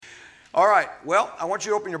All right, well, I want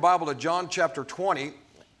you to open your Bible to John chapter 20,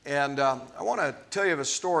 and I want to tell you of a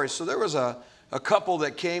story. So there was a couple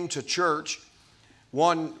that came to church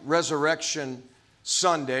one Resurrection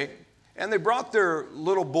Sunday, and they brought their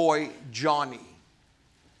little boy, Johnny.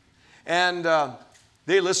 And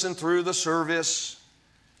they listened through the service,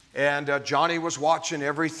 and Johnny was watching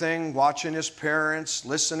everything, watching his parents,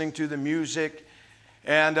 listening to the music.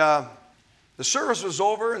 And the service was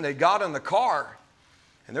over, and they got in the car.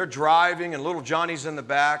 And they're driving, and little Johnny's in the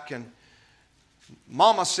back, and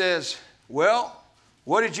Mama says, "Well,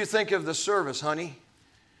 what did you think of the service, honey?"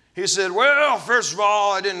 He said, "Well, first of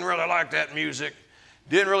all, I didn't really like that music.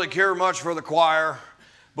 Didn't really care much for the choir.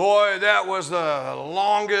 Boy, that was the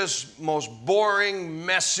longest, most boring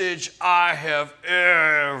message I have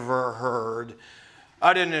ever heard.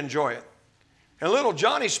 I didn't enjoy it." And little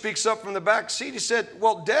Johnny speaks up from the back seat. He said,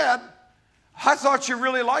 "Well, Dad, I thought you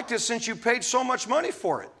really liked it since you paid so much money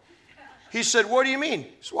for it." He said, "What do you mean?"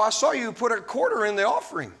 He said, "Well, I saw you put a quarter in the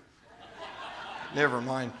offering." Never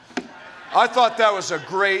mind. I thought that was a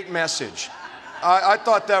great message. I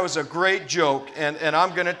thought that was a great joke, and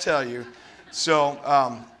I'm going to tell you. So,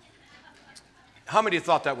 how many of you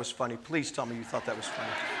thought that was funny? Please tell me you thought that was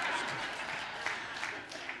funny.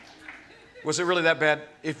 Was it really that bad?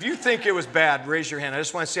 If you think it was bad, raise your hand. I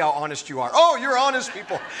just want to see how honest you are. Oh, you're honest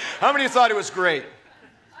people. How many of you thought it was great?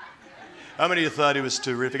 How many of you thought it was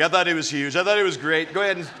terrific? I thought it was huge. I thought it was great. Go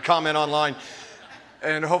ahead and comment online.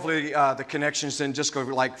 And hopefully the connections didn't just go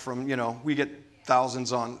like from, we get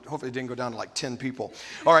thousands on. Hopefully it didn't go down to like 10 people.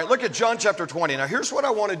 All right, look at John chapter 20. Now here's what I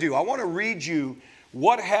want to do. I want to read you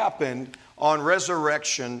what happened on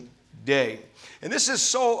Resurrection Day. And this is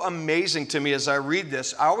so amazing to me as I read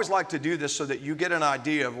this. I always like to do this so that you get an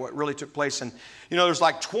idea of what really took place. And, there's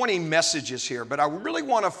like 20 messages here, but I really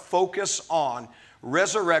want to focus on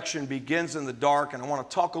resurrection begins in the dark. And I want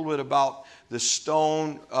to talk a little bit about the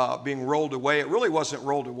stone being rolled away. It really wasn't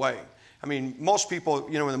rolled away. I mean, most people,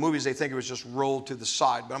 in the movies, they think it was just rolled to the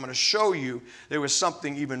side. But I'm going to show you there was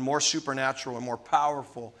something even more supernatural and more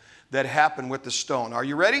powerful that happened with the stone. Are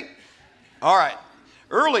you ready? All right.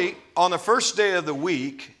 Early on the first day of the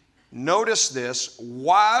week, notice this,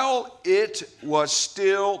 while it was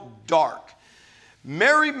still dark,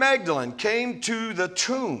 Mary Magdalene came to the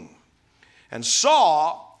tomb and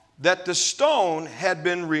saw that the stone had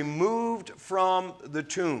been removed from the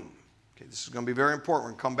tomb. Okay, this is going to be very important. We're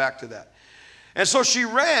going to come back to that. And so she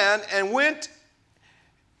ran and went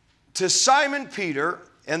to Simon Peter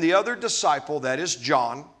and the other disciple, that is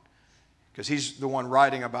John, because he's the one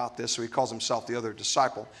writing about this, so he calls himself the other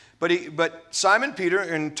disciple. But Simon Peter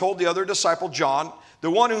and told the other disciple, John, the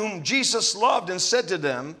one whom Jesus loved, and said to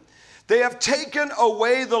them, "They have taken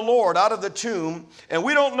away the Lord out of the tomb, and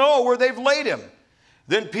we don't know where they've laid him."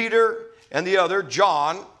 Then Peter and the other,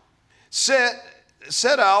 John, set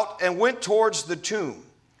out and went towards the tomb.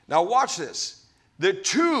 Now watch this. The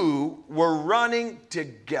two were running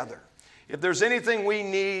together. If there's anything we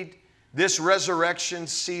need this resurrection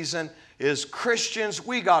season, is Christians,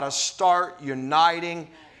 we got to start uniting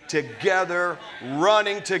together,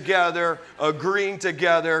 running together, agreeing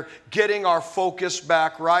together, getting our focus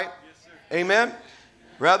back, right? Yes, amen?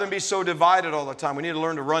 Rather than be so divided all the time, we need to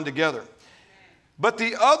learn to run together. But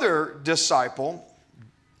the other disciple,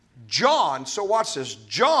 John, so watch this,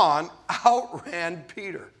 John outran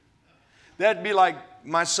Peter. That'd be like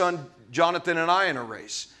my son Jonathan and I in a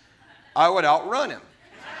race. I would outrun him.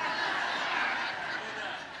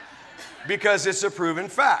 Because it's a proven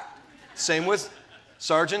fact. Same with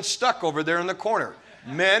Sergeant Stuck over there in the corner.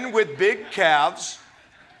 Men with big calves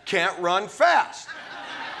can't run fast.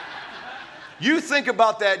 You think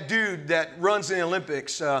about that dude that runs in the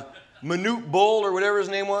Olympics, Manute Bull or whatever his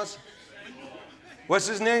name was. What's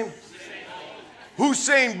his name?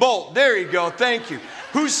 Usain Bolt. There you go. Thank you.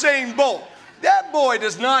 Usain Bolt. That boy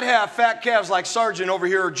does not have fat calves like Sergeant over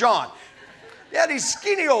here or John. Yeah, these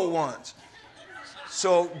skinny old ones.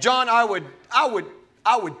 So, John, I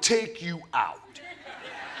would take you out.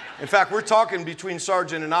 In fact, we're talking between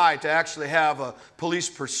Sergeant and I to actually have a police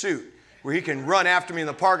pursuit where he can run after me in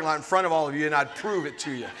the parking lot in front of all of you, and I'd prove it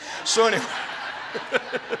to you. So anyway,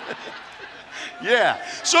 yeah.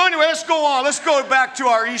 So anyway, let's go on. Let's go back to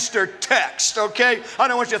our Easter text, okay? I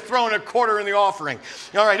don't want you throwing a quarter in the offering.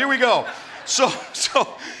 All right, here we go. So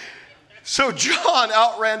John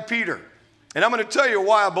outran Peter, and I'm going to tell you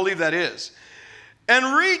why I believe that is.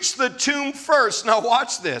 And reached the tomb first. Now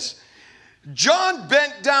watch this. John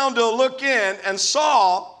bent down to look in and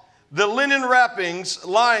saw the linen wrappings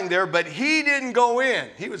lying there, but he didn't go in.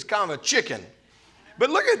 He was kind of a chicken. But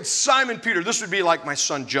look at Simon Peter. This would be like my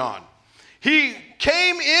son John. He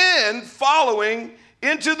came in following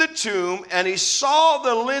into the tomb, and he saw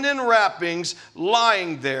the linen wrappings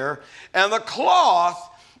lying there, and the cloth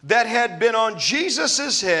that had been on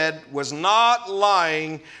Jesus' head was not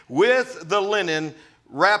lying with the linen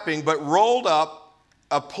wrapping, but rolled up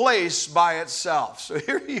a place by itself. So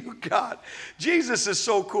here you got, Jesus is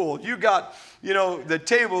so cool. You got, the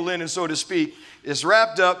table linen, so to speak, is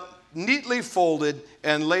wrapped up, neatly folded,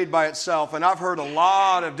 and laid by itself. And I've heard a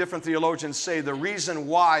lot of different theologians say the reason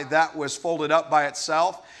why that was folded up by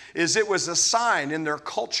itself is it was a sign in their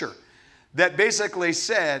culture that basically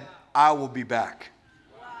said, I will be back.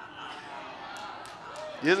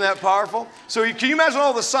 Isn't that powerful? So can you imagine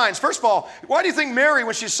all the signs? First of all, why do you think Mary,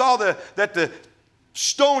 when she saw that the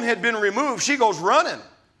stone had been removed, she goes running?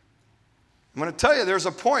 I'm going to tell you, there's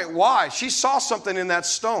a point why. She saw something in that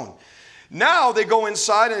stone. Now they go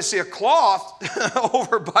inside and they see a cloth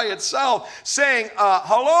over by itself saying,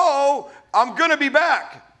 hello, I'm going to be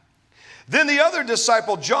back. Then the other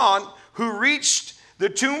disciple, John, who reached the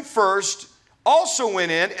tomb first, also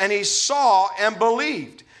went in, and he saw and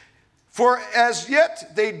believed. For as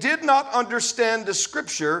yet they did not understand the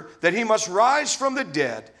scripture that he must rise from the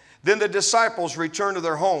dead. Then the disciples returned to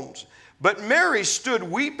their homes. But Mary stood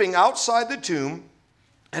weeping outside the tomb,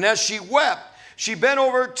 and as she wept, she bent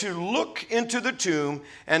over to look into the tomb,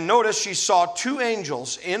 and noticed she saw two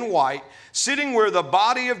angels in white sitting where the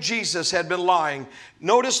body of Jesus had been lying.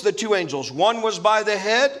 Notice the two angels. One was by the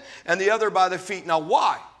head and the other by the feet. Now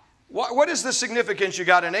why? What is the significance? You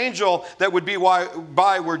got an angel that would be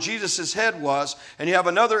by where Jesus' head was, and you have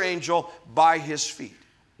another angel by his feet.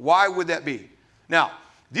 Why would that be? Now,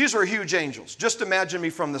 these are huge angels. Just imagine me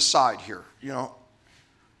from the side here.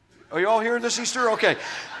 Are you all here this Easter? Okay.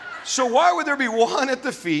 So why would there be one at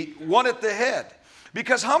the feet, one at the head?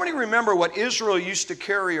 Because how many remember what Israel used to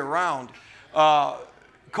carry around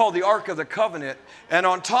called the Ark of the Covenant? And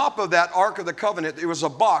on top of that Ark of the Covenant, it was a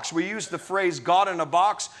box. We use the phrase God in a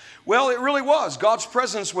box. Well, it really was. God's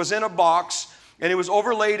presence was in a box, and it was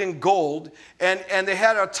overlaid in gold. And they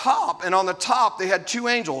had a top, and on the top they had two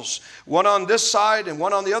angels, one on this side and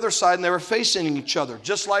one on the other side, and they were facing each other,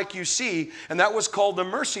 just like you see. And that was called the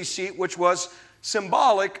mercy seat, which was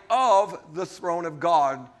symbolic of the throne of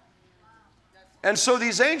God. And so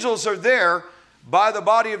these angels are there by the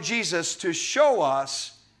body of Jesus to show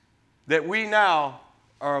us that we now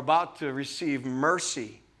are about to receive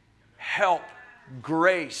mercy, help,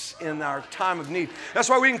 grace in our time of need. That's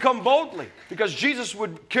why we can come boldly, because Jesus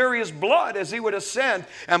would carry his blood as he would ascend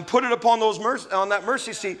and put it upon on that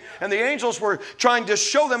mercy seat. And the angels were trying to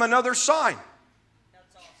show them another sign.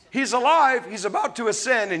 He's alive, he's about to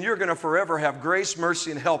ascend, and you're going to forever have grace,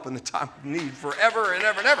 mercy, and help in the time of need, forever and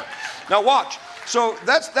ever and ever. Now watch. So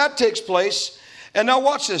that takes place. And now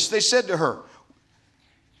watch this. They said to her,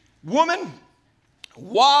 woman,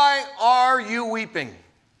 why are you weeping?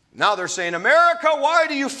 Now they're saying, America, why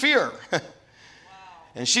do you fear?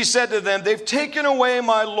 And she said to them, they've taken away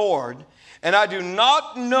my Lord, and I do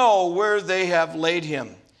not know where they have laid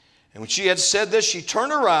him. And when she had said this, she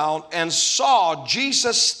turned around and saw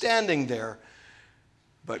Jesus standing there.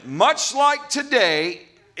 But much like today,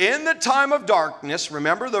 in the time of darkness,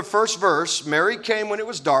 remember the first verse, Mary came when it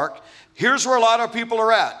was dark. Here's where a lot of people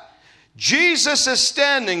are at. Jesus is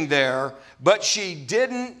standing there, but she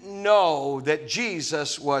didn't know that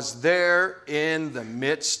Jesus was there in the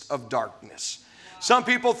midst of darkness. Some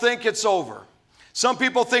people think it's over. Some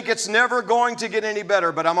people think it's never going to get any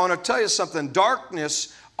better, but I'm going to tell you something.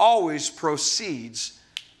 Darkness always precedes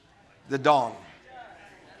the dawn.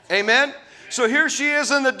 Amen? So here she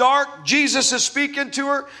is in the dark. Jesus is speaking to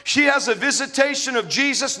her. She has a visitation of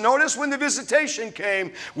Jesus. Notice when the visitation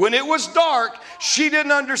came, when it was dark, she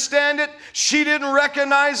didn't understand it. She didn't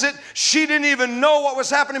recognize it. She didn't even know what was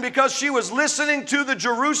happening because she was listening to the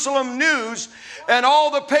Jerusalem news and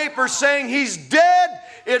all the papers saying, he's dead.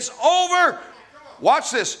 It's over.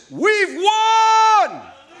 Watch this. We've won.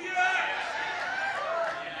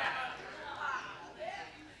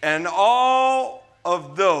 And all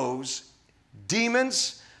of those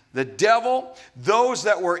demons, the devil, those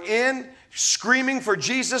that were in screaming for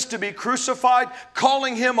Jesus to be crucified,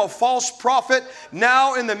 calling him a false prophet.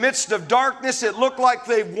 Now in the midst of darkness, it looked like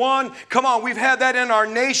they've won. Come on, we've had that in our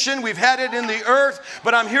nation. We've had it in the earth.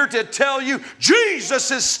 But I'm here to tell you, Jesus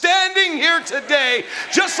is standing here today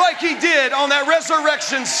just like he did on that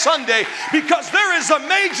Resurrection Sunday, because there is a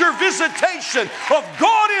major visitation of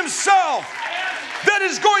God himself that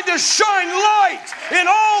is going to shine light in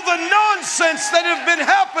all the nonsense that have been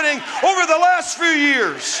happening over the last few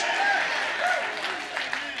years.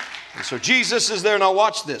 And so Jesus is there. Now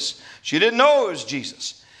watch this. She didn't know it was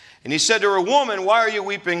Jesus. And he said to her, woman, why are you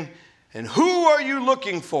weeping? And who are you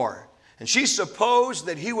looking for? And she supposed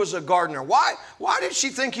that he was a gardener. Why did she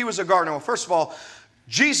think he was a gardener? Well, first of all,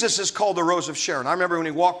 Jesus is called the Rose of Sharon. I remember when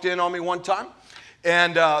he walked in on me one time,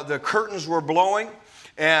 and the curtains were blowing,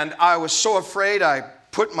 and I was so afraid I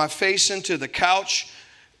put my face into the couch,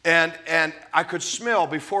 and I could smell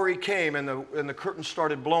before he came and the curtains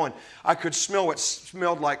started blowing. I could smell what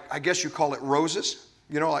smelled like, I guess you call it roses.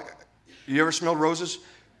 You know, like, you ever smelled roses?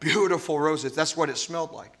 Beautiful roses. That's what it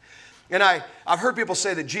smelled like. And I've heard people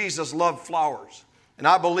say that Jesus loved flowers. And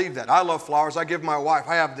I believe that. I love flowers. I give my wife,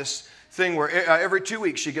 I have this thing where every 2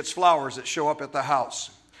 weeks she gets flowers that show up at the house.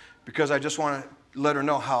 Because I just want to let her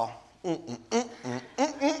know how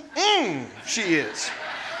she is.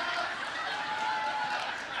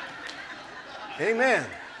 Amen.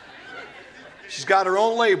 She's got her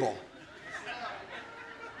own label.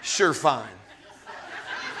 Sure fine.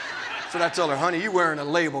 So I tell her, honey, you're wearing a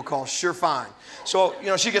label called Sure Fine. So, you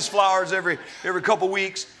know, she gets flowers every couple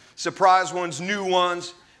weeks, surprise ones, new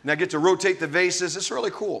ones, and I get to rotate the vases. It's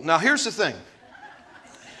really cool. Now, here's the thing.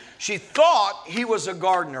 She thought he was a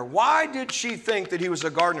gardener. Why did she think that he was a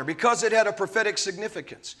gardener? Because it had a prophetic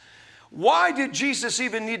significance. Why did Jesus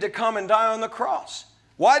even need to come and die on the cross?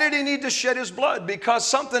 Why did he need to shed his blood? Because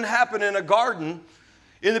something happened in a garden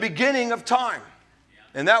in the beginning of time.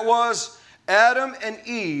 And that was Adam and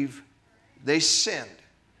Eve, they sinned.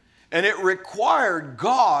 And it required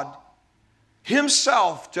God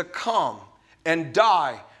himself to come and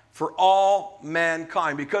die for all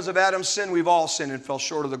mankind. Because of Adam's sin, we've all sinned and fell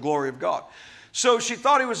short of the glory of God. So she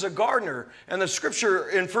thought he was a gardener. And the scripture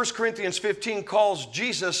in 1 Corinthians 15 calls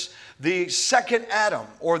Jesus the second Adam,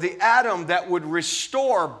 or the Adam that would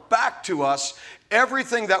restore back to us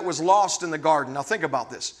everything that was lost in the garden. Now think about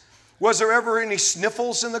this. Was there ever any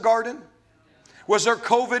sniffles in the garden? Was there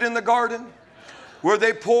COVID in the garden? Were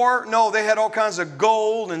they poor? No, they had all kinds of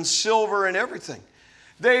gold and silver and everything.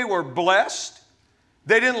 They were blessed.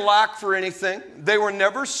 They didn't lack for anything. They were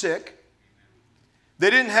never sick. They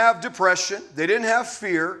didn't have depression. They didn't have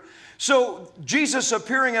fear. So Jesus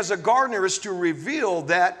appearing as a gardener is to reveal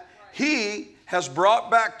that he has brought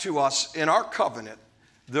back to us in our covenant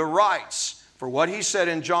the rights for what he said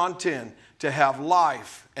in John 10, to have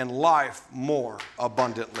life and life more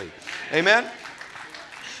abundantly. Amen?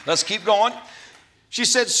 Let's keep going. She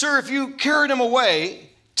said, sir, if you carried him away,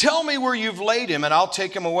 tell me where you've laid him and I'll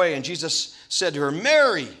take him away. And Jesus said to her,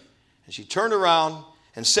 Mary. And she turned around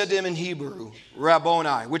and said to him in Hebrew,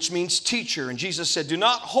 Rabboni, which means teacher. And Jesus said, do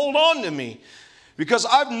not hold on to me, because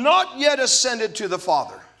I've not yet ascended to the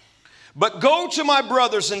Father. But go to my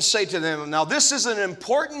brothers and say to them. Now this is an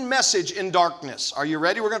important message in darkness. Are you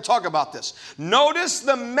ready? We're going to talk about this. Notice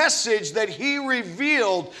the message that he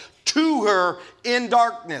revealed to her in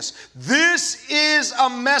darkness. This is a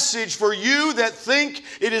message for you that think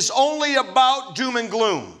it is only about doom and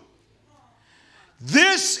gloom.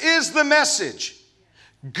 This is the message.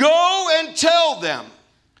 Go and tell them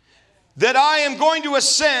that I am going to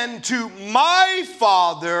ascend to my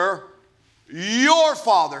Father, your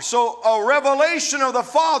Father. So a revelation of the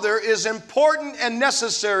Father is important and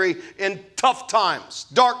necessary in tough times,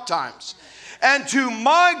 dark times. And to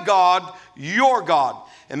my God, your God.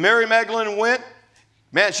 And Mary Magdalene went.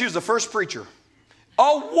 Man, she was the first preacher.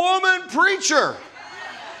 A woman preacher.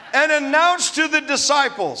 And announced to the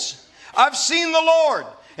disciples, I've seen the Lord.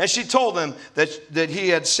 And she told them that he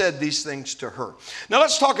had said these things to her. Now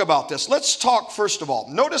let's talk about this. Let's talk first of all.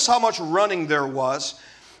 Notice how much running there was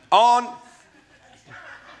on...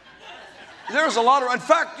 There's a lot of... In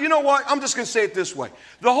fact, you know what? I'm just going to say it this way.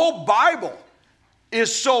 The whole Bible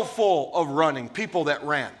is so full of running, people that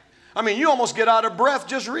ran. I mean, you almost get out of breath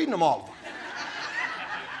just reading them all.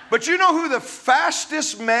 But you know who the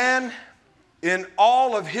fastest man in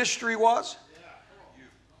all of history was?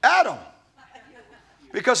 Adam.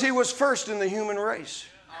 Because he was first in the human race.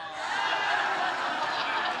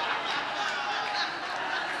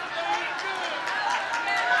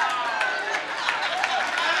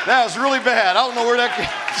 That was really bad. I don't know where that came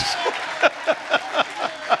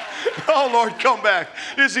from. Oh, Lord, come back.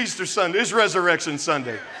 It's Easter Sunday. It's Resurrection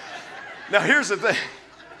Sunday. Now, here's the thing.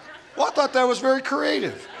 Well, I thought that was very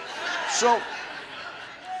creative. So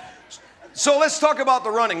let's talk about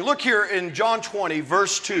the running. Look here in John 20,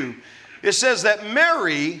 verse 2. It says that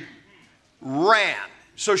Mary ran.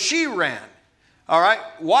 So she ran. All right.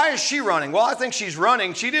 Why is she running? Well, I think she's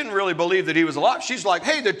running. She didn't really believe that he was alive. She's like,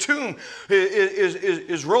 hey, the tomb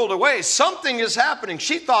is rolled away. Something is happening.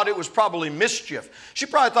 She thought it was probably mischief. She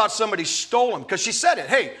probably thought somebody stole him, because she said it.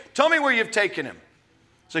 Hey, tell me where you've taken him.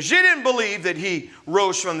 So she didn't believe that he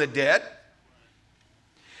rose from the dead.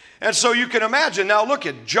 And so you can imagine. Now look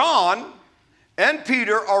at John and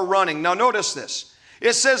Peter are running. Now notice this.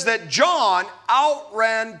 it says that John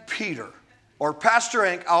outran Peter, or Pastor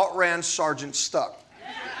Hank outran Sergeant Stuck.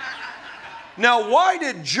 Now, why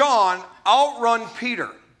did John outrun Peter?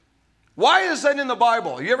 Why is that in the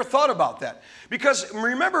Bible? You ever thought about that? Because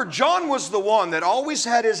remember, John was the one that always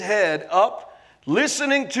had his head up,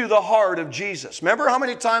 listening to the heart of Jesus. Remember how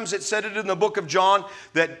many times it said it in the book of John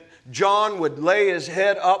that John would lay his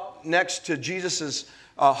head up next to Jesus'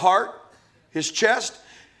 heart, his chest?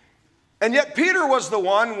 And yet Peter was the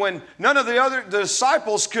one, when none of the other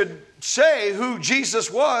disciples could say who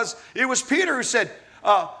Jesus was, it was Peter who said,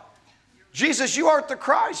 Jesus, you art the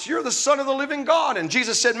Christ. You're the Son of the living God. And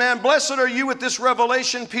Jesus said, man, blessed are you with this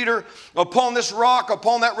revelation, Peter. Upon this rock,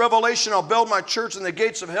 upon that revelation, I'll build my church, and the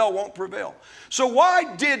gates of hell won't prevail. So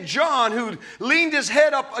why did John, who leaned his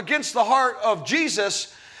head up against the heart of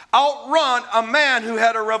Jesus, outrun a man who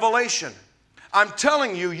had a revelation? I'm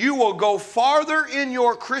telling you, you will go farther in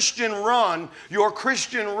your Christian run, your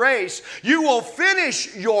Christian race. You will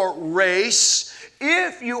finish your race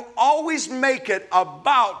if you always make it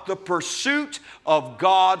about the pursuit of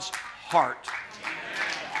God's heart.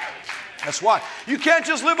 That's why. You can't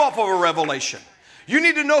just live off of a revelation. You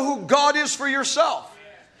need to know who God is for yourself.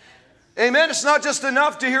 Amen. It's not just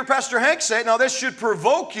enough to hear Pastor Hank say it. Now, this should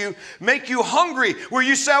provoke you, make you hungry, where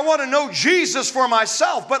you say, I want to know Jesus for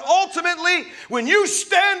myself. But ultimately, when you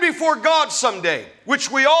stand before God someday,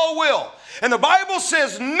 which we all will, and the Bible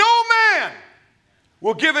says no man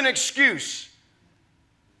will give an excuse,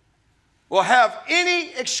 will have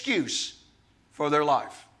any excuse for their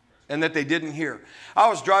life and that they didn't hear. I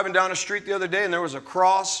was driving down the street the other day, and there was a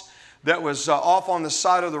cross that was off on the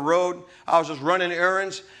side of the road. I was just running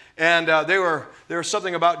errands, and there was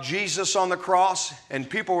something about Jesus on the cross, and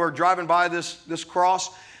people were driving by this cross.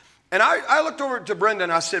 And I looked over to Brenda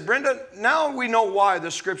and I said, Brenda, now we know why the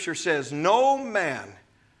scripture says no man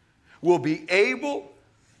will be able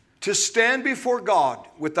to stand before God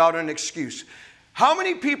without an excuse. How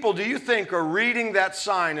many people do you think are reading that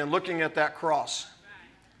sign and looking at that cross?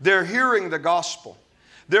 They're hearing the gospel.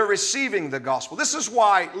 They're receiving the gospel. This is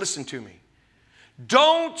why, listen to me,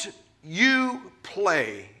 don't you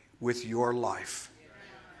play with your life.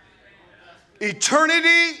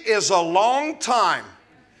 Eternity is a long time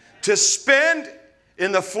to spend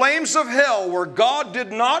in the flames of hell where God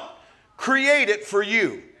did not create it for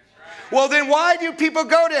you. Well, then why do people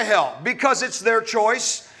go to hell? Because it's their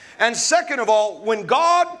choice. And second of all, when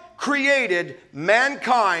God created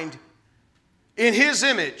mankind in His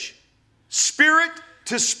image, spirit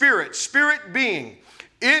to spirit, spirit being,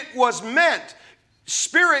 it was meant,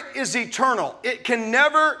 spirit is eternal. It can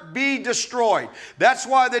never be destroyed. That's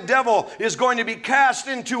why the devil is going to be cast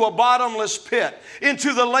into a bottomless pit,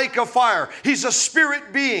 into the lake of fire. He's a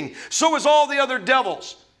spirit being. So is all the other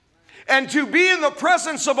devils. And to be in the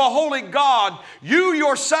presence of a holy God, you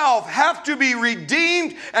yourself have to be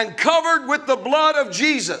redeemed and covered with the blood of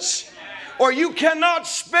Jesus. Or you cannot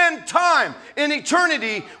spend time in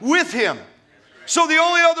eternity with Him. So the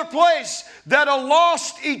only other place that a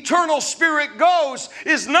lost eternal spirit goes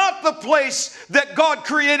is not the place that God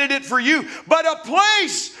created it for you, but a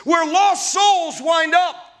place where lost souls wind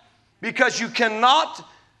up. Because you cannot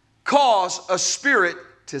cause a spirit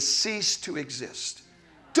to cease to exist.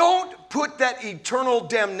 Don't put that eternal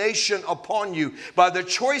damnation upon you by the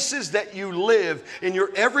choices that you live in your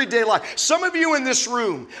everyday life. Some of you in this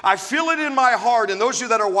room, I feel it in my heart, and those of you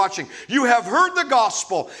that are watching, you have heard the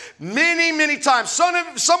gospel many, many times.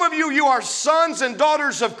 Some of you are sons and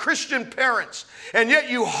daughters of Christian parents, and yet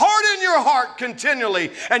you harden your heart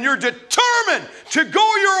continually, and you're determined to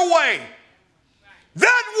go your way.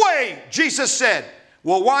 That way, Jesus said,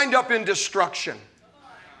 will wind up in destruction.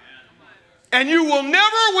 And you will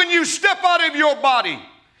never, when you step out of your body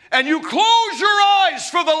and you close your eyes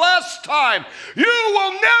for the last time, you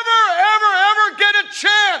will never, ever, ever get a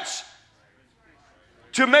chance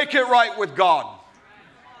to make it right with God.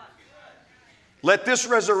 Let this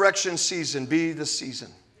resurrection season be the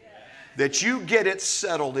season that you get it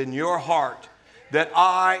settled in your heart that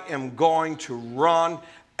I am going to run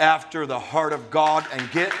after the heart of God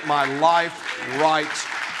and get my life right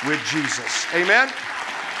with Jesus. Amen?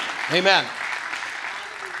 Amen.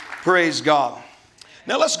 Praise God.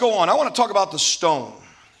 Now let's go on. I want to talk about the stone.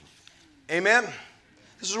 Amen.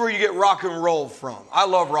 This is where you get rock and roll from. I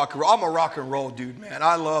love rock and roll. I'm a rock and roll dude, man.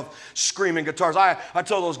 I love screaming guitars. I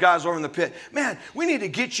tell those guys over in the pit, man, we need to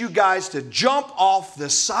get you guys to jump off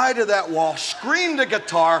the side of that wall, scream the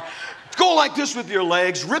guitar, go like this with your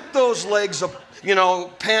legs, rip those legs up,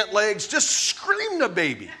 pant legs, just scream the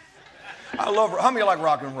baby. I love, how many like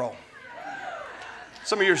rock and roll?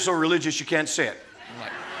 Some of you are so religious you can't say it.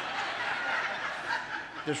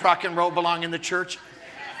 Does rock and roll belong in the church?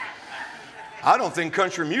 I don't think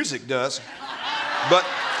country music does, but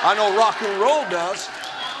I know rock and roll does.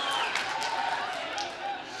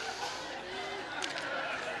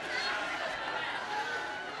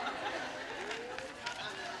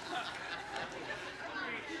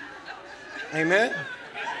 Amen.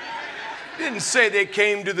 Didn't say they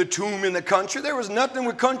came to the tomb in the country. There was nothing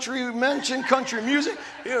with country mentioned, country music.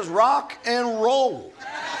 It was rock and roll.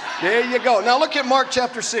 There you go. Now look at Mark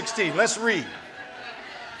chapter 16. Let's read.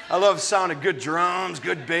 I love the sound of good drums,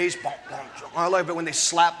 good bass. I love it when they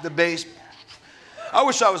slap the bass. I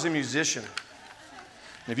wish I was a musician.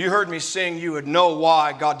 If you heard me sing, you would know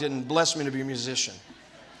why God didn't bless me to be a musician.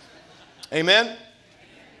 Amen?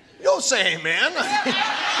 You don't say amen. Okay.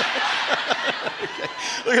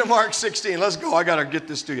 Look at Mark 16. Let's go. I got to get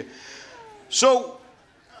this to you. So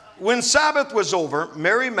when Sabbath was over,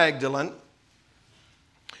 Mary Magdalene,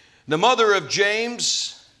 the mother of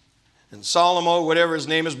James and Salome, whatever his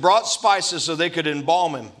name is, brought spices so they could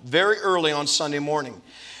embalm him very early on Sunday morning.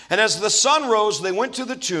 And as the sun rose, they went to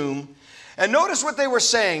the tomb. And notice what they were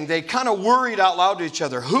saying. They kind of worried out loud to each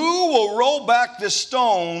other. Who will roll back this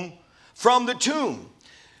stone from the tomb?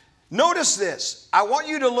 Notice this. I want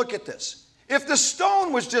you to look at this. If the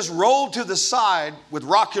stone was just rolled to the side with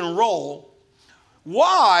rock and roll,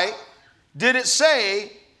 why did it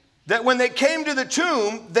say that when they came to the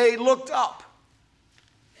tomb, they looked up?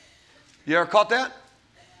 You ever caught that?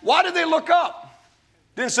 Why did they look up?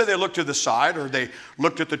 Didn't say they looked to the side or they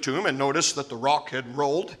looked at the tomb and noticed that the rock had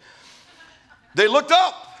rolled. They looked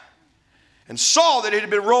up and saw that it had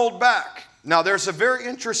been rolled back. Now there's a very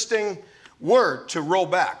interesting word, to roll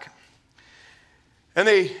back. And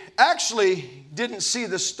they actually didn't see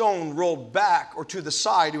the stone rolled back or to the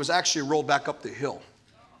side. It was actually rolled back up the hill.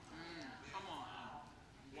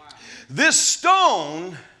 This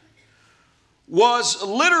stone was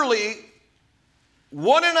literally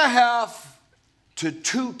 1.5 to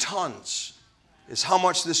 2 tons is how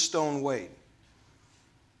much this stone weighed.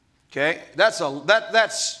 Okay, that's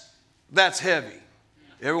heavy.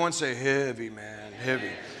 Everyone say heavy, man,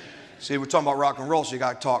 heavy. See, we're talking about rock and roll, so you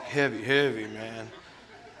got to talk heavy, heavy, man.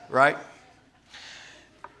 Right?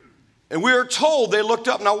 And we are told they looked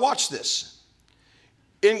up. Now watch this.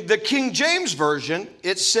 In the King James Version,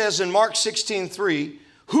 it says in Mark 16:3,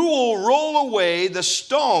 who will roll away the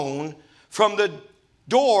stone from the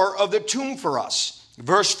door of the tomb for us?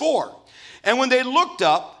 Verse 4. And when they looked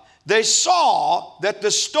up, they saw that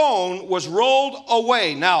the stone was rolled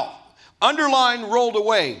away. Now, underline rolled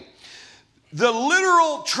away. The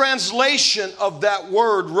literal translation of that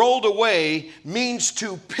word, rolled away, means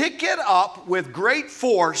to pick it up with great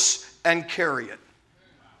force and carry it.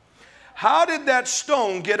 How did that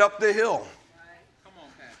stone get up the hill?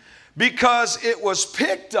 Because it was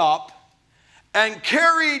picked up and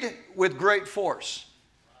carried with great force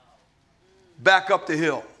back up the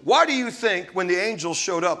hill. Why do you think when the angels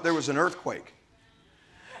showed up, there was an earthquake?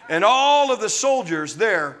 And all of the soldiers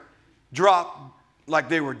there dropped like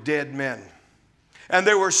they were dead men. And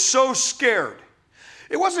they were so scared.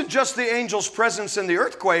 It wasn't just the angel's presence in the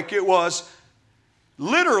earthquake. It was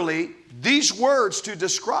literally these words to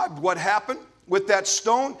describe what happened with that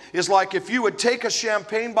stone is like if you would take a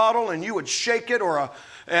champagne bottle and you would shake it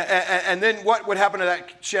and then what would happen to that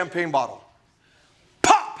champagne bottle?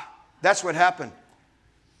 Pop! That's what happened.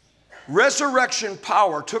 Resurrection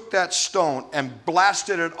power took that stone and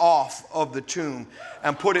blasted it off of the tomb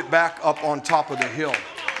and put it back up on top of the hill.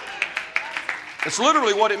 That's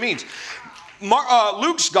literally what it means.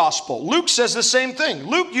 Luke's gospel. Luke says the same thing.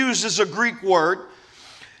 Luke uses a Greek word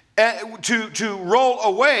to roll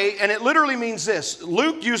away, and it literally means this.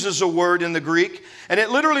 Luke uses a word in the Greek, and it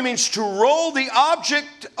literally means to roll the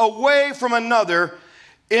object away from another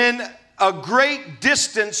in a great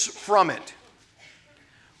distance from it.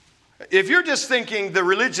 If you're just thinking the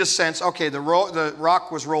religious sense, okay, the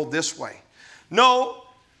rock was rolled this way. No,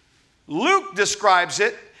 Luke describes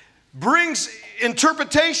it, brings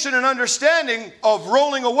interpretation and understanding of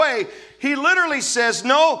rolling away. He literally says,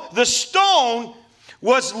 no, the stone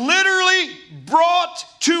was literally brought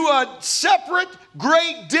to a separate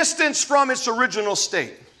great distance from its original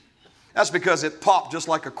state. That's because it popped just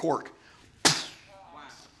like a cork.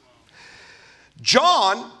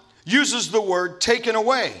 John uses the word taken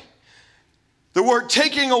away. The word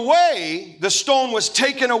taking away, the stone was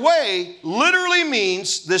taken away, literally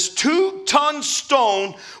means this 2-ton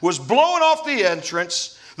stone was blown off the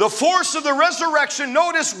entrance. The force of the resurrection,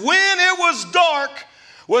 notice when it was dark,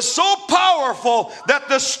 was so powerful that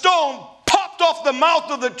the stone popped off the mouth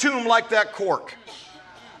of the tomb like that cork.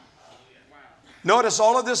 Notice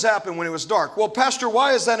all of this happened when it was dark. Well, Pastor,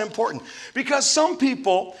 why is that important? Because some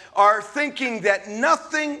people are thinking that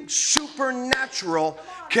nothing supernatural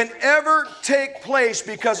can ever take place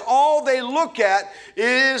because all they look at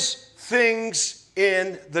is things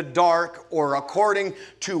in the dark or according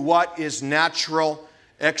to what is natural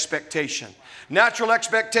expectation. Natural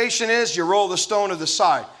expectation is you roll the stone to the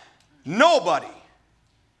side. Nobody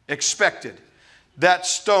expected that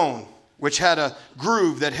stone, which had a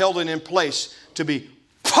groove that held it in place, to be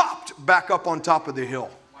popped back up on top of the hill.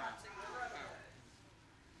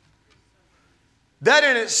 That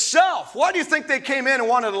in itself, why do you think they came in and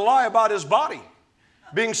wanted to lie about his body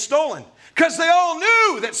being stolen? Because they all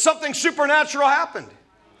knew that something supernatural happened.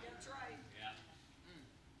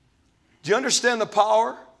 Do you understand the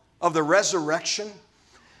power of the resurrection?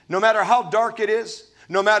 No matter how dark it is,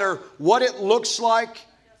 no matter what it looks like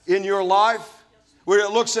in your life, where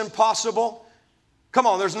it looks impossible. Come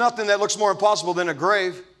on, there's nothing that looks more impossible than a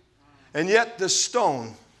grave. And yet the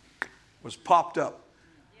stone was popped up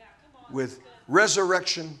with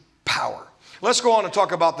resurrection power. Let's go on and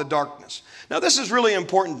talk about the darkness. Now this is really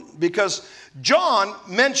important because John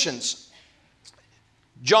mentions,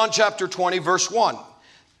 John chapter 20 verse 1.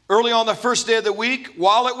 Early on the first day of the week,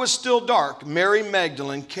 while it was still dark, Mary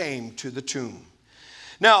Magdalene came to the tomb.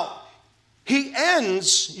 Now, he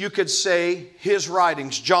ends, you could say, his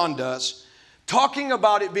writings, John does, talking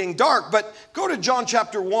about it being dark. But go to John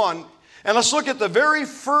chapter 1 and let's look at the very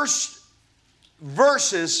first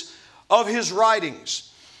verses of his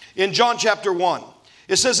writings. In John chapter 1,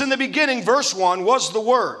 it says, in the beginning, verse 1, was the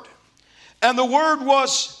Word. And the Word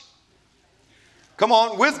was, come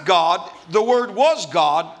on, with God. The Word was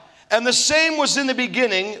God. And the same was in the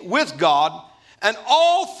beginning with God. And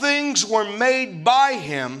all things were made by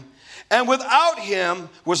Him. And without Him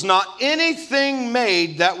was not anything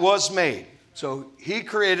made that was made. So He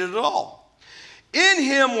created it all. In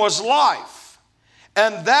Him was life,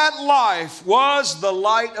 and that life was the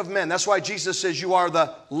light of men. That's why Jesus says you are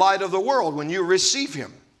the light of the world when you receive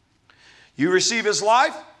Him. You receive His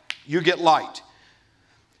life, you get light.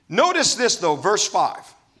 Notice this though, verse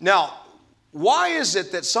 5. Now, why is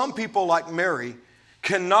it that some people like Mary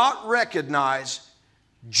cannot recognize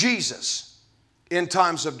Jesus in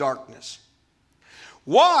times of darkness?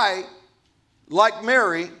 Why, like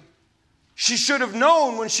Mary, she should have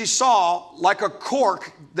known when she saw, like a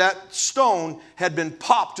cork, that stone had been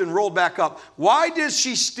popped and rolled back up. Why does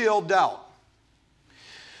she still doubt?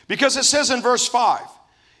 Because it says in verse 5,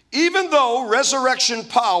 even though resurrection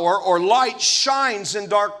power or light shines in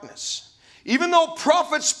darkness, even though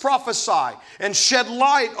prophets prophesy and shed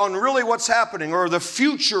light on really what's happening or the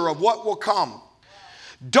future of what will come,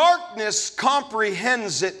 darkness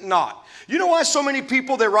comprehends it not. You know why so many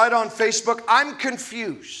people, they write on Facebook, I'm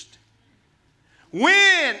confused.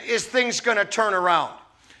 When is things going to turn around?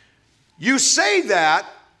 You say that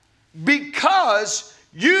because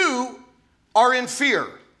you are in fear.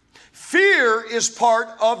 Fear is part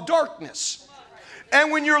of darkness.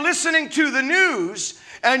 And when you're listening to the news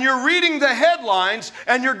and you're reading the headlines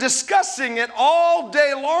and you're discussing it all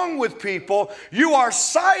day long with people, you are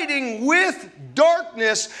siding with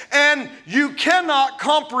darkness and you cannot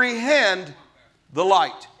comprehend the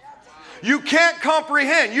light. You can't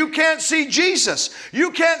comprehend. You can't see Jesus.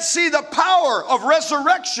 You can't see the power of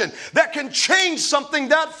resurrection that can change something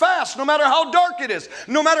that fast, no matter how dark it is,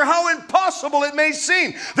 no matter how impossible it may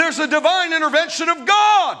seem. There's a divine intervention of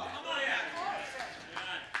God.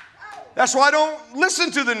 That's why I don't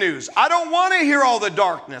listen to the news. I don't want to hear all the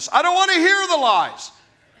darkness. I don't want to hear the lies.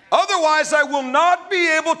 Otherwise, I will not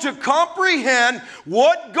be able to comprehend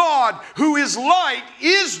what God, who is light,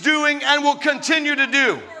 is doing and will continue to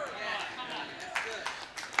do.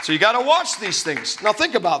 So you got to watch these things. Now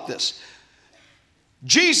think about this.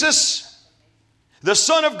 Jesus, the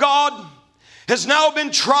Son of God, has now been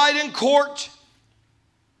tried in court.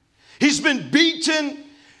 He's been beaten,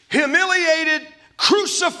 humiliated,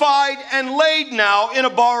 crucified, and laid now in a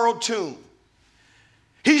borrowed tomb.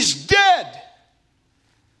 He's dead.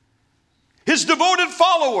 His devoted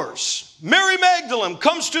followers, Mary Magdalene,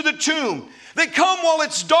 comes to the tomb. They come while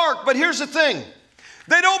it's dark, but here's the thing.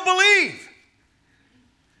 They don't believe.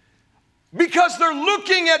 Because they're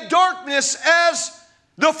looking at darkness as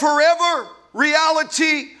the forever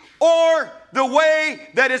reality or the way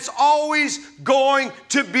that it's always going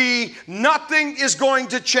to be. Nothing is going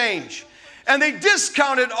to change. And they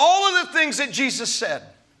discounted all of the things that Jesus said.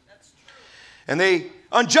 And they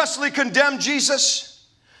unjustly condemned Jesus.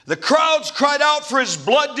 The crowds cried out for His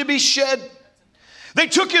blood to be shed. They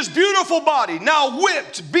took His beautiful body, now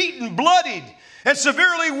whipped, beaten, bloodied, and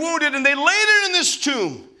severely wounded, and they laid it in this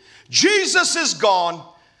tomb. Jesus is gone.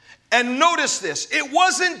 And notice this, it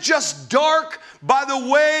wasn't just dark by the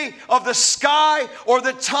way of the sky or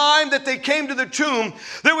the time that they came to the tomb.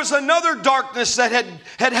 There was another darkness that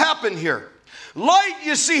had happened here. Light,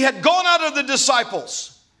 you see, had gone out of the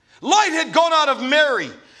disciples. Light had gone out of Mary.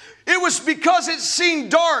 It was because it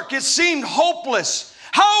seemed dark. It seemed hopeless.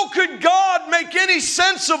 How could God make any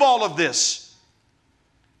sense of all of this?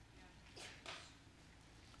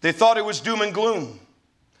 They thought it was doom and gloom.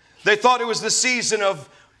 They thought it was the season of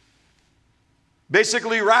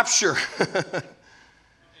basically rapture.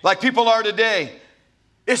 Like people are today.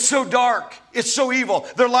 It's so dark. It's so evil.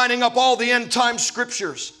 They're lining up all the end time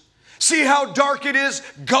scriptures. See how dark it is?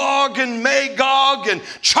 Gog and Magog and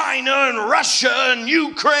China and Russia and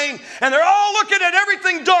Ukraine. And they're all looking at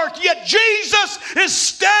everything dark. Yet Jesus is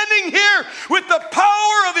standing here with the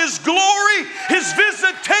power of His glory, His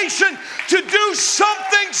visitation to do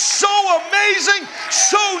something so amazing,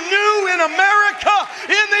 so new in America,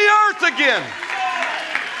 in the earth again.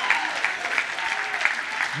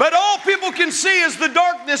 But all people can see is the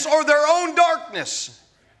darkness or their own darkness.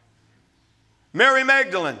 Mary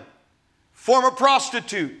Magdalene, former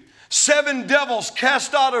prostitute, 7 devils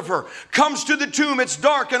cast out of her, comes to the tomb, it's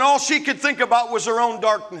dark, and all she could think about was her own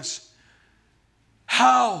darkness.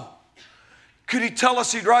 How could He tell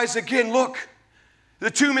us He'd rise again? Look, the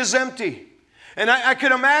tomb is empty. And I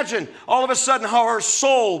can imagine all of a sudden how her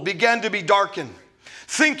soul began to be darkened,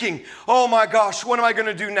 thinking, oh my gosh, what am I going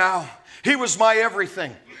to do now? He was my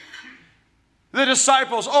everything. The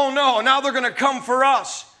disciples, oh no, now they're going to come for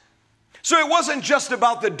us. So it wasn't just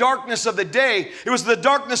about the darkness of the day, it was the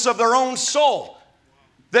darkness of their own soul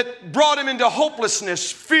that brought them into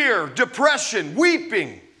hopelessness, fear, depression,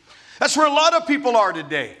 weeping. That's where a lot of people are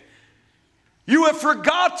today. You have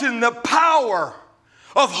forgotten the power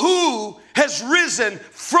of who has risen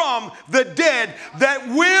from the dead that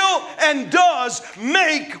will and does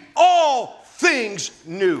make all things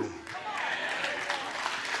new.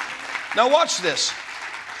 Now watch this.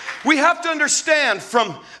 We have to understand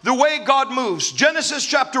from the way God moves. Genesis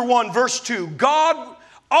chapter 1 verse 2. God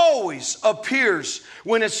always appears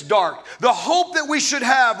when it's dark. The hope that we should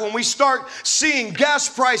have when we start seeing gas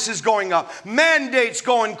prices going up, mandates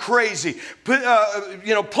going crazy,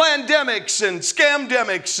 pandemics and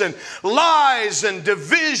scamdemics and lies and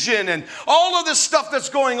division and all of this stuff that's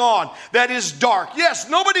going on that is dark. Yes,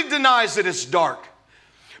 nobody denies that it's dark.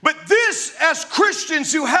 But this, as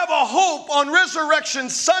Christians who have a hope on Resurrection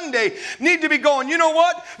Sunday, need to be going, you know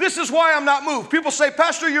what? This is why I'm not moved. People say,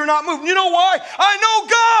 Pastor, you're not moved. You know why? I know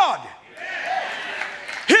God.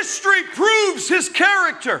 History proves His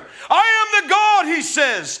character. I am the God, He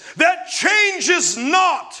says, that changes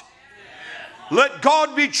not. Let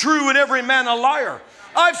God be true and every man a liar.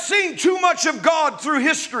 I've seen too much of God through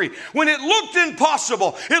history. When it looked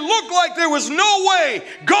impossible, it looked like there was no way,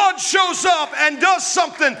 God shows up and does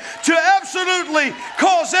something to absolutely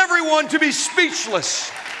cause everyone to be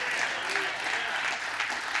speechless.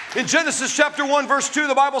 In Genesis chapter 1 verse 2,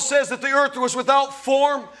 the Bible says that the earth was without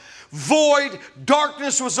form, void,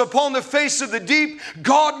 darkness was upon the face of the deep.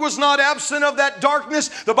 God was not absent of that darkness.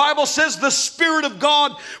 The Bible says the Spirit of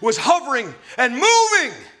God was hovering and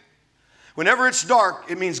moving. Whenever it's dark,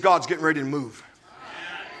 it means God's getting ready to move.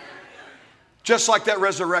 Just like that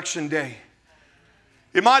resurrection day.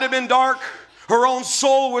 It might have been dark. Her own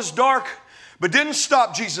soul was dark. But didn't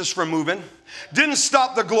stop Jesus from moving. Didn't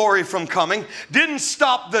stop the glory from coming. Didn't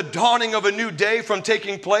stop the dawning of a new day from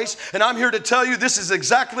taking place. And I'm here to tell you this is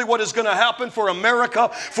exactly what is going to happen for America,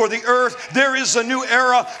 for the earth. There is a new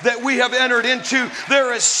era that we have entered into.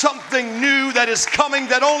 There is something new that is coming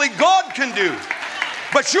that only God can do.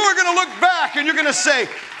 But you're going to look back and you're going to say,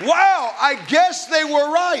 wow, I guess they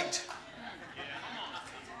were right.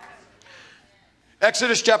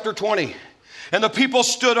 Exodus chapter 20. And the people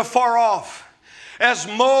stood afar off as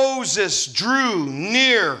Moses drew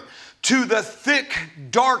near to the thick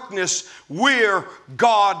darkness where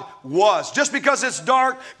God was. Just because it's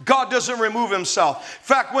dark, God doesn't remove Himself. In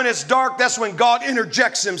fact, when it's dark, that's when God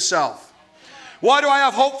interjects Himself. Why do I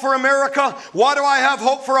have hope for America? Why do I have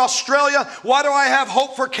hope for Australia? Why do I have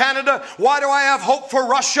hope for Canada? Why do I have hope for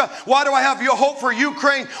Russia? Why do I have hope for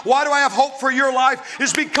Ukraine? Why do I have hope for your life?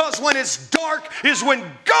 It's because when it's dark is when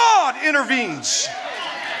God intervenes.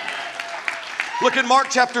 Look at Mark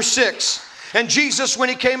chapter 6. And Jesus, when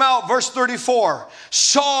He came out, verse 34,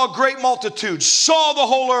 saw a great multitude, saw the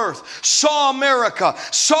whole earth, saw America,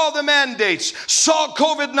 saw the mandates, saw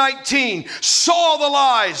COVID-19, saw the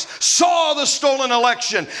lies, saw the stolen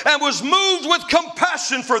election, and was moved with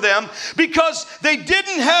compassion for them because they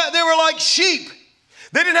were like sheep.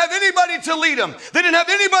 They didn't have anybody to lead them. They didn't have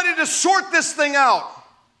anybody to sort this thing out.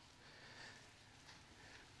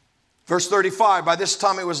 Verse 35, by this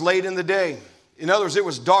time it was late in the day. In other words, it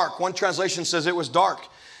was dark. One translation says it was dark.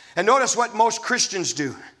 And notice what most Christians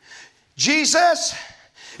do. Jesus,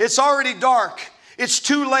 it's already dark. It's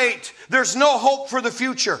too late. There's no hope for the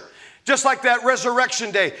future. Just like that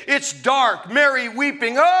resurrection day. It's dark. Mary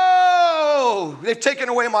weeping. Oh, they've taken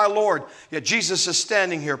away my Lord. Yet Jesus is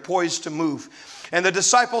standing here poised to move. And the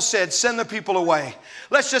disciples said, send the people away.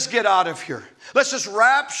 Let's just get out of here. Let's just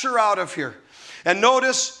rapture out of here. And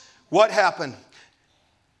notice what happened.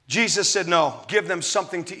 Jesus said, no, give them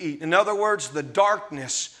something to eat. In other words, the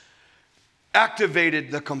darkness activated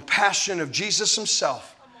the compassion of Jesus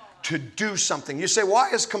himself to do something. You say,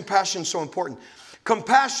 why is compassion so important?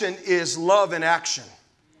 Compassion is love in action.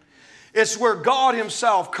 It's where God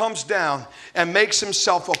himself comes down and makes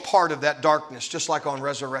himself a part of that darkness, just like on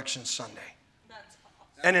Resurrection Sunday.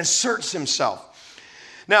 And inserts himself.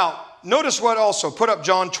 Now, notice what also, put up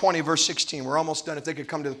John 20, verse 16. We're almost done if they could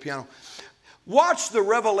come to the piano. Watch the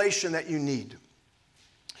revelation that you need.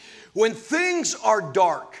 When things are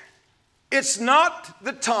dark, it's not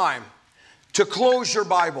the time to close your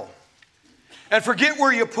Bible and forget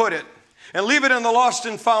where you put it and leave it in the lost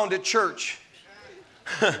and found at church.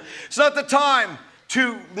 It's not the time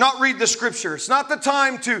to not read the scripture. It's not the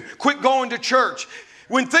time to quit going to church.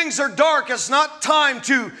 When things are dark, it's not time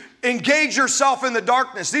to engage yourself in the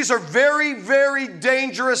darkness. These are very, very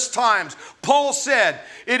dangerous times. Paul said,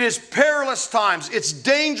 it is perilous times. It's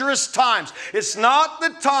dangerous times. It's not the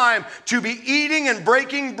time to be eating and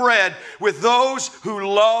breaking bread with those who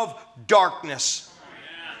love darkness.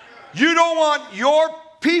 You don't want your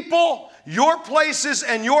people, your places,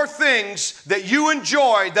 and your things that you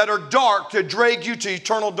enjoy that are dark to drag you to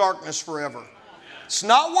eternal darkness forever. It's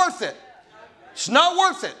not worth it. It's not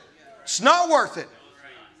worth it. It's not worth it.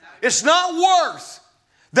 It's not worth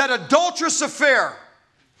that adulterous affair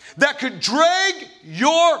that could drag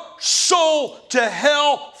your soul to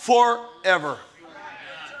hell forever.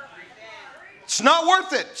 It's not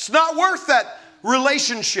worth it. It's not worth that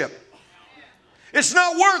relationship. It's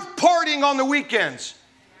not worth partying on the weekends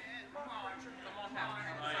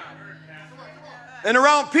and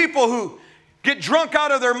around people who get drunk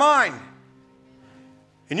out of their mind.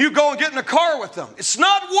 And you go and get in a car with them. It's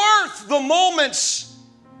not worth the moments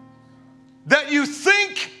that you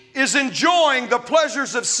think is enjoying the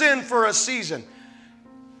pleasures of sin for a season,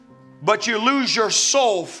 but you lose your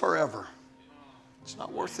soul forever. It's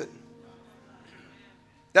not worth it.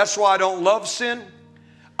 That's why I don't love sin.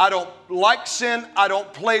 I don't like sin. I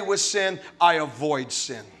don't play with sin. I avoid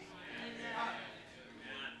sin.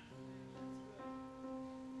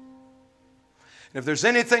 And if there's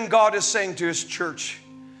anything God is saying to His church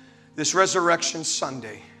this Resurrection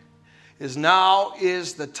Sunday, is now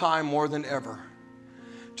is the time more than ever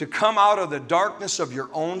to come out of the darkness of your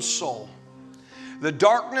own soul, the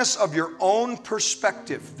darkness of your own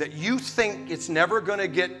perspective that you think it's never going to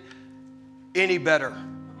get any better.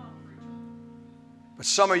 But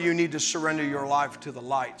some of you need to surrender your life to the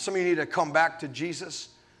light. Some of you need to come back to Jesus.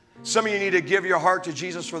 Some of you need to give your heart to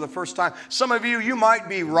Jesus for the first time. Some of you, you might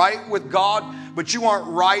be right with God, but you aren't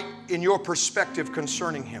right in your perspective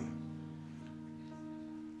concerning Him.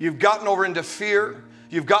 You've gotten over into fear.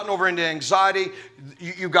 You've gotten over into anxiety.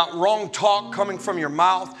 You've got wrong talk coming from your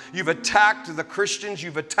mouth. You've attacked the Christians.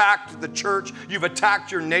 You've attacked the church. You've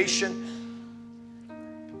attacked your nation.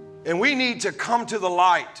 And we need to come to the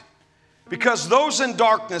light, because those in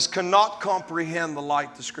darkness cannot comprehend the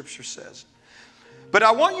light, the Scripture says. But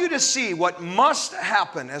I want you to see what must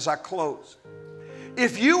happen as I close.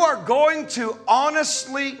 If you are going to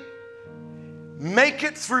honestly make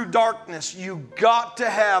it through darkness, you got to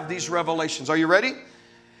have these revelations. Are you ready?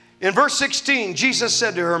 In verse 16, Jesus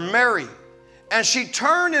said to her, Mary, and she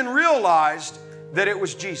turned and realized that it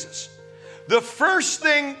was Jesus. The first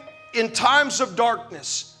thing in times of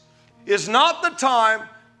darkness is not the time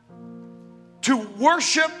to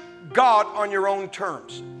worship God on your own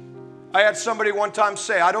terms. I had somebody one time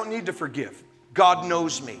say, I don't need to forgive. God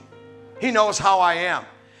knows me. He knows how I am.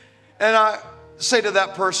 And I say to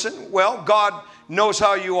that person, well, God knows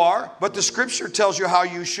how you are, but the Scripture tells you how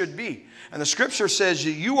you should be. And the Scripture says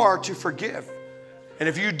that you are to forgive. And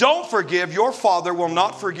if you don't forgive, your Father will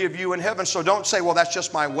not forgive you in heaven. So don't say, well, that's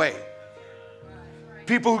just my way.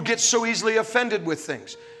 People who get so easily offended with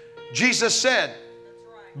things. Jesus said,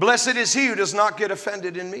 blessed is he who does not get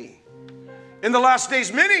offended in me. In the last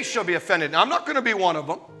days, many shall be offended. Now, I'm not going to be one of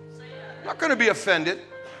them. I'm not going to be offended.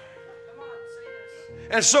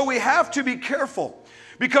 And so we have to be careful,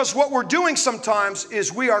 because what we're doing sometimes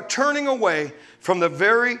is we are turning away from the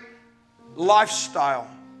very lifestyle,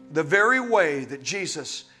 the very way that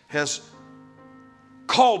Jesus has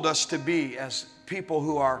called us to be as people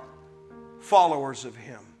who are followers of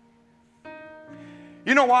Him.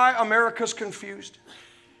 You know why America's confused?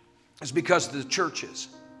 It's because the church is.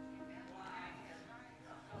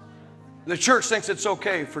 The church thinks it's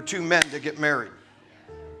okay for two men to get married,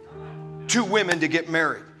 two women to get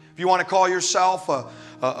married. If you want to call yourself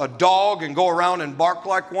a dog and go around and bark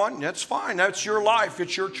like one, that's fine. That's your life.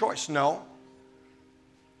 It's your choice. No.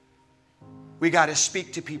 We got to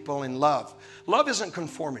speak to people in love. Love isn't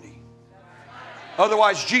conformity.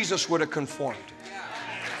 Otherwise, Jesus would have conformed.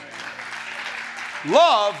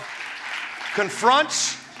 Love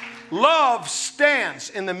confronts. Love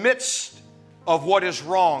stands in the midst of what is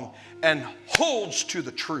wrong and holds to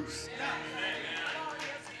the truth.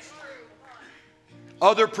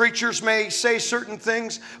 Other preachers may say certain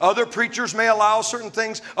things. Other preachers may allow certain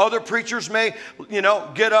things. Other preachers may,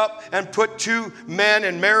 get up and put two men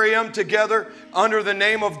and marry them together under the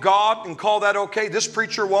name of God and call that okay. This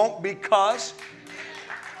preacher won't, because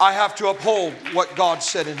I have to uphold what God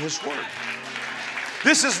said in His Word.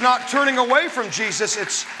 This is not turning away from Jesus.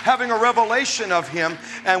 It's having a revelation of Him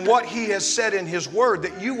and what He has said in His Word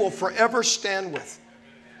that you will forever stand with.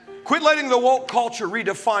 Quit letting the woke culture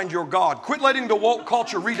redefine your God. Quit letting the woke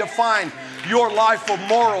culture redefine your life of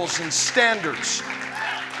morals and standards.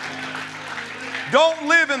 Don't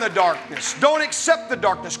live in the darkness. Don't accept the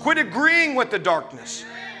darkness. Quit agreeing with the darkness.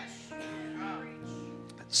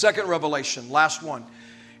 Second revelation, last one,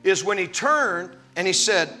 is when He turned and He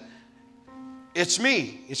said, "It's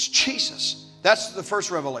me, it's Jesus." That's the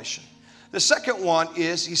first revelation. The second one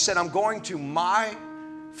is He said, "I'm going to my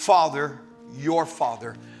Father, your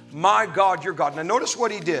Father, my God, your God." Now notice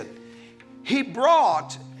what He did. He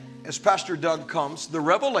brought, as Pastor Doug comes, the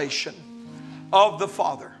revelation of the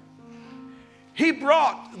Father. He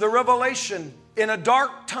brought the revelation in a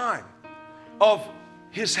dark time of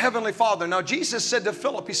His Heavenly Father. Now Jesus said to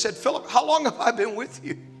Philip, He said, "Philip, how long have I been with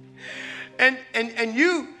you? And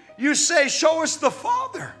you say, 'Show us the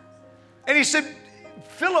Father.'" And He said,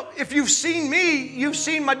 "Philip, if you've seen me, you've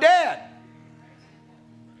seen my dad."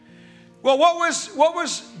 Well, what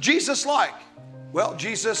was Jesus like? Well,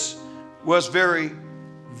 Jesus was very,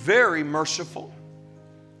 very merciful.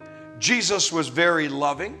 Jesus was very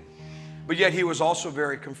loving, but yet He was also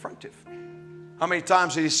very confrontive. How many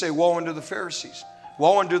times did He say, "Woe unto the Pharisees,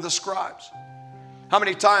 woe unto the scribes"? How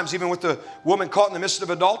many times, even with the woman caught in the midst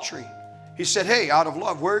of adultery, He said, "Hey, out of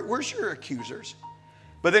love, where's your accusers?"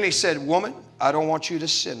 But then He said, "Woman, I don't want you to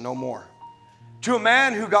sin no more." To a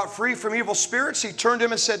man who got free from evil spirits, He turned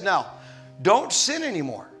him and said, "Now, don't sin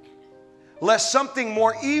anymore, lest something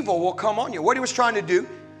more evil will come on you." What He was trying to do,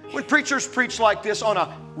 when preachers preach like this on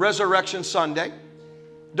a Resurrection Sunday,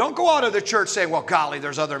 don't go out of the church saying, "Well, golly,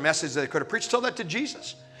 there's other messages they could have preached." Tell that to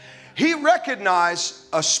Jesus. He recognized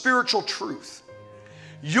a spiritual truth.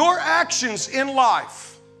 Your actions in life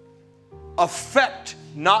affect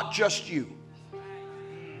not just you.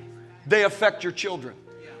 They affect your children.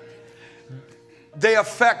 They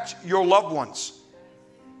affect your loved ones.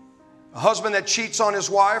 A husband that cheats on his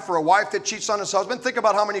wife, or a wife that cheats on his husband, think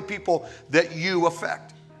about how many people that you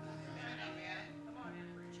affect.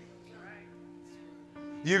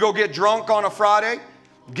 You go get drunk on a Friday,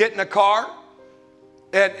 get in a car,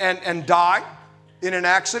 and die in an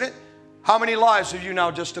accident. How many lives have you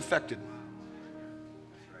now just affected?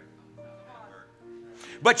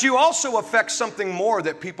 But you also affect something more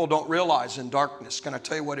that people don't realize in darkness. Can I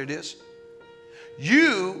tell you what it is?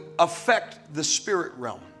 You affect the spirit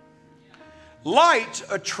realm. Light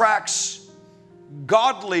attracts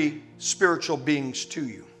godly spiritual beings to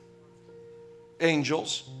you.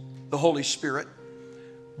 Angels, the Holy Spirit.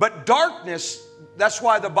 But darkness, that's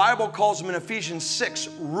why the Bible calls them in Ephesians 6,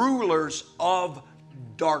 rulers of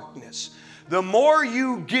darkness. The more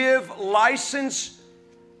you give license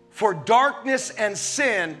for darkness and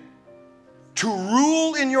sin to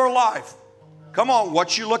rule in your life. Come on,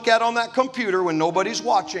 what you look at on that computer when nobody's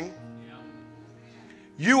watching,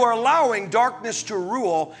 you are allowing darkness to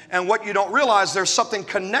rule, and what you don't realize, there's something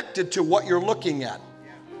connected to what you're looking at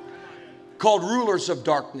called rulers of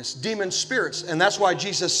darkness, demon spirits. And that's why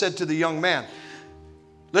Jesus said to the young man,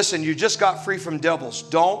 "Listen, you just got free from devils.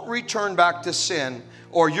 Don't return back to sin,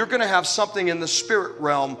 or you're going to have something in the spirit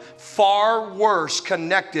realm far worse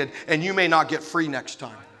connected, and you may not get free next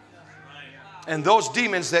time." And those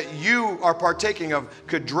demons that you are partaking of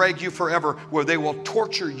could drag you forever, where they will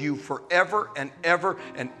torture you forever and ever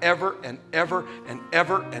and ever and ever and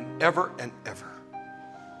ever and ever and ever.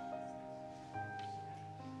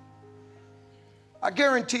 I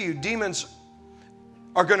guarantee you, demons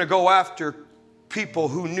are going to go after people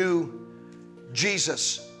who knew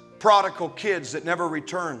Jesus, prodigal kids that never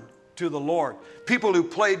returned to the Lord. People who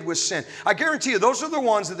played with sin. I guarantee you, those are the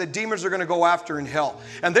ones that the demons are going to go after in hell.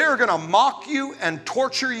 And they are going to mock you and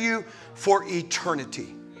torture you for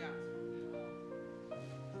eternity.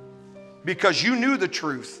 Because you knew the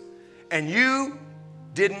truth and you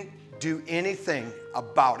didn't do anything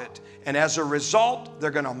about it. And as a result, they're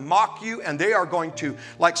going to mock you, and they are going to,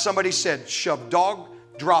 like somebody said, shove dog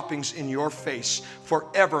droppings in your face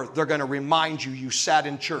forever. They're going to remind you sat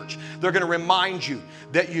in church. They're going to remind you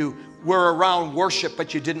that you were around worship,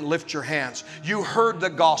 but you didn't lift your hands. You heard the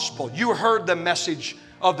gospel. You heard the message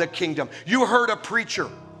of the kingdom. You heard a preacher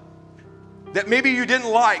that maybe you didn't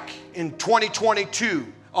like in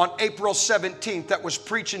 2022 on April 17th that was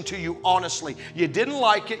preaching to you honestly. You didn't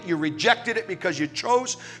like it. You rejected it because you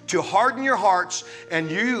chose to harden your hearts, and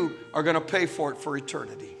you are going to pay for it for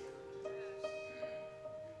eternity.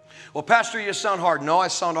 Well, Pastor, you sound hard. No, I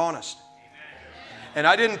sound honest. And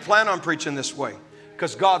I didn't plan on preaching this way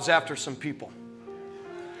because God's after some people.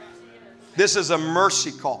 This is a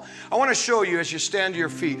mercy call. I want to show you as you stand to your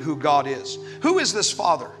feet who God is. Who is this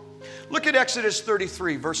Father? Look at Exodus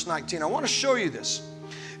 33, verse 19. I want to show you this.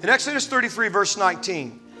 In Exodus 33, verse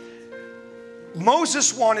 19,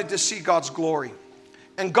 Moses wanted to see God's glory.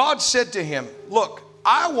 And God said to him, look,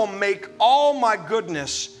 I will make all my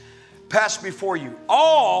goodness pass before you.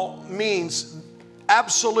 All means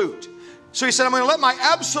absolute. So he said, I'm going to let my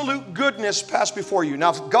absolute goodness pass before you. Now,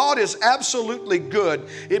 if God is absolutely good,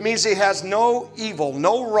 it means He has no evil,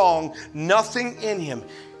 no wrong, nothing in Him.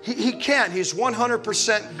 He can't. He's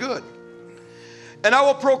 100% good. And I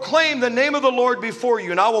will proclaim the name of the Lord before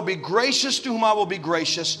you, and I will be gracious to whom I will be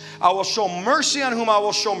gracious. I will show mercy on whom I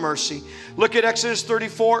will show mercy. Look at Exodus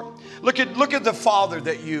 34. Look at the Father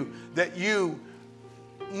that you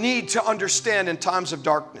need to understand in times of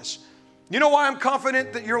darkness. You know why I'm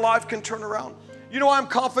confident that your life can turn around? You know why I'm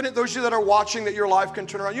confident, those of you that are watching, that your life can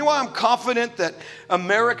turn around? You know why I'm confident that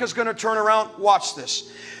America's going to turn around? Watch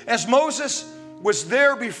this. As Moses was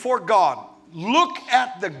there before God, look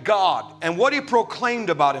at the God and what He proclaimed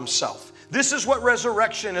about Himself. This is what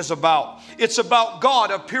resurrection is about. It's about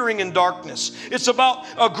God appearing in darkness. It's about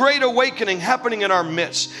a great awakening happening in our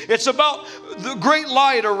midst. It's about the great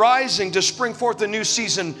light arising to spring forth a new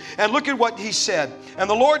season. And look at what He said. And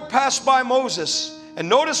the Lord passed by Moses. And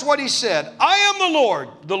notice what He said. I am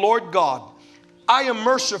the Lord God. I am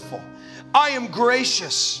merciful. I am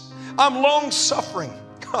gracious. I'm long-suffering.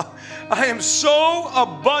 I am so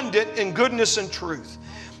abundant in goodness and truth.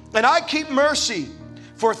 And I keep mercy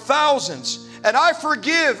for thousands. And I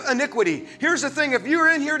forgive iniquity. Here's the thing. If you're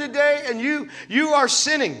in here today and you are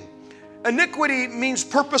sinning, iniquity means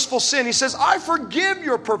purposeful sin. He says, I forgive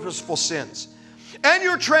your purposeful sins and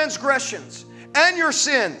your transgressions and your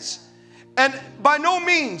sins. And by no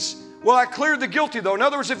means will I clear the guilty, though. In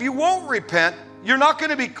other words, if you won't repent, you're not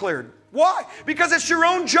going to be cleared. Why? Because it's your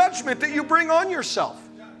own judgment that you bring on yourself.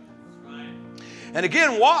 And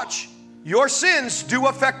again, watch. Your sins do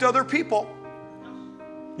affect other people.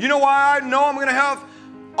 You know why I know I'm going to have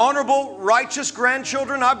honorable, righteous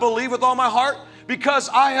grandchildren? I believe with all my heart. Because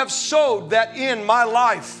I have sowed that in my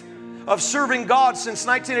life of serving God since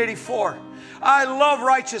 1984. I love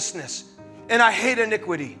righteousness and I hate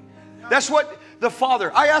iniquity. That's what the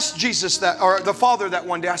Father, I asked Jesus that, or the Father that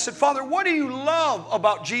one day. I said, Father, what do you love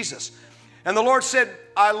about Jesus? And the Lord said,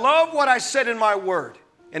 I love what I said in my word.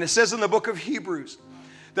 And it says in the book of Hebrews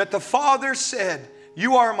that the Father said,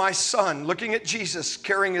 you are my Son, looking at Jesus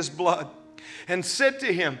carrying His blood, and said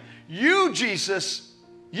to Him, you, Jesus,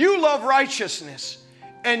 you love righteousness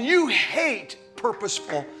and you hate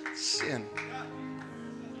purposeful sin.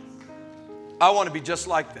 I want to be just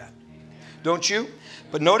like that. Don't you?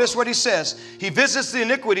 But notice what He says. He visits the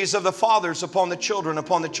iniquities of the fathers upon the children,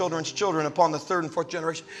 upon the children's children, upon the third and fourth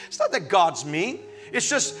generation. It's not that God's mean. It's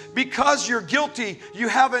just because you're guilty, you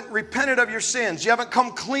haven't repented of your sins. You haven't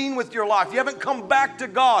come clean with your life. You haven't come back to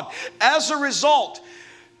God. As a result,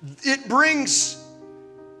 it brings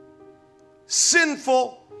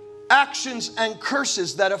sinful actions and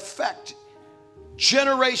curses that affect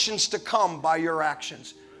generations to come by your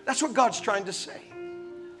actions. That's what God's trying to say.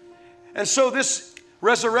 And so this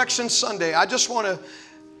Resurrection Sunday, I just want to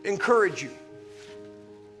encourage you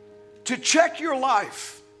to check your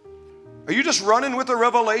life. Are you just running with a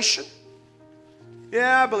revelation?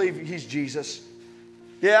 Yeah, I believe He's Jesus.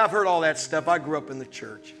 Yeah, I've heard all that stuff. I grew up in the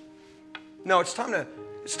church. No, it's time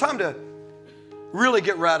to really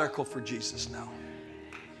get radical for Jesus now.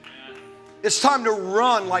 It's time to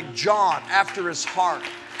run like John after His heart.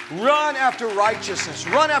 Run after righteousness.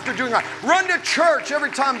 Run after doing right. Run to church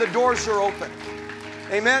every time the doors are open.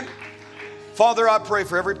 Amen. Father, I pray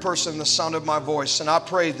for every person in the sound of my voice, and I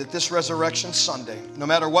pray that this Resurrection Sunday, no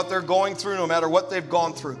matter what they're going through, no matter what they've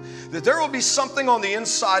gone through, that there will be something on the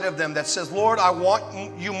inside of them that says, Lord, I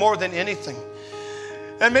want you more than anything.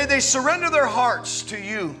 And may they surrender their hearts to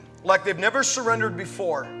you like they've never surrendered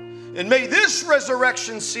before. And may this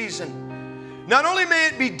resurrection season, not only may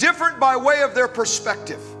it be different by way of their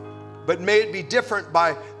perspective, but may it be different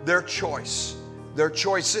by their choice. Their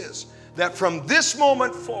choice is that from this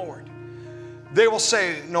moment forward, they will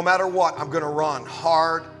say, no matter what, I'm going to run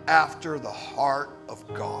hard after the heart of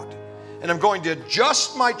God. And I'm going to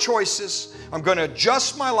adjust my choices. I'm going to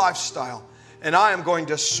adjust my lifestyle. And I am going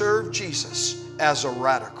to serve Jesus as a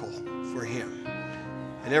radical for Him.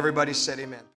 And everybody said amen.